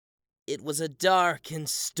It was a dark and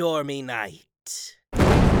stormy night.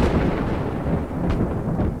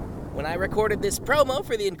 When I recorded this promo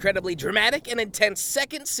for the incredibly dramatic and intense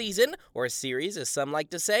second season, or series as some like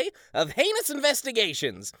to say, of Heinous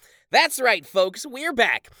Investigations. That's right, folks, we're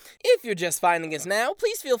back. If you're just finding us now,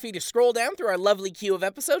 please feel free to scroll down through our lovely queue of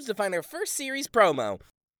episodes to find our first series promo.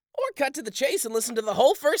 Or cut to the chase and listen to the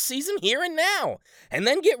whole first season here and now. And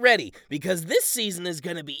then get ready, because this season is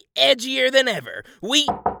gonna be edgier than ever.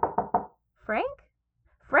 Frank?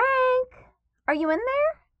 Frank? Are you in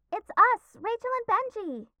there? It's us, Rachel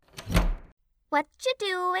and Benji. What you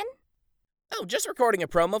doing? Oh, just recording a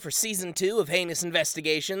promo for Season 2 of Heinous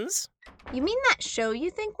Investigations. You mean that show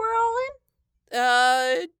you think we're all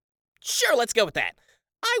in? Sure, let's go with that.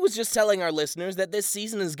 I was just telling our listeners that this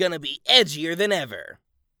season is gonna be edgier than ever.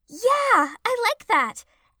 Yeah, I like that.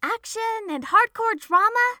 Action and hardcore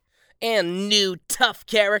drama. And new tough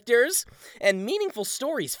characters. And meaningful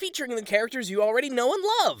stories featuring the characters you already know and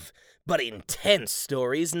love. But intense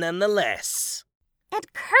stories nonetheless.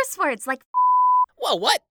 And curse words like Whoa,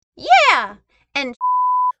 what? Yeah! And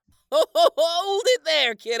Hold it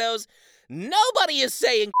there, kiddos. Nobody is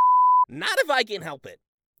saying not if I can help it.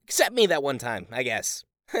 Except me that one time, I guess.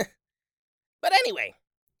 But anyway,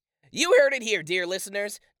 you heard it here, dear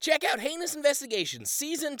listeners. Check out Heinous Investigations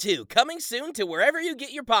Season 2, coming soon to wherever you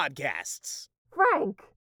get your podcasts. Frank,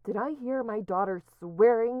 did I hear my daughter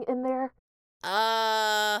swearing in there?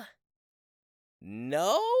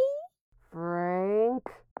 No? Frank?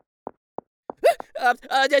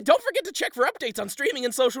 Don't forget to check for updates on streaming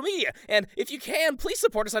and social media. And if you can, please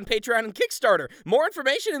support us on Patreon and Kickstarter. More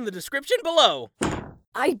information in the description below.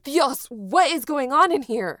 Ay Dios, what is going on in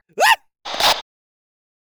here? Ah!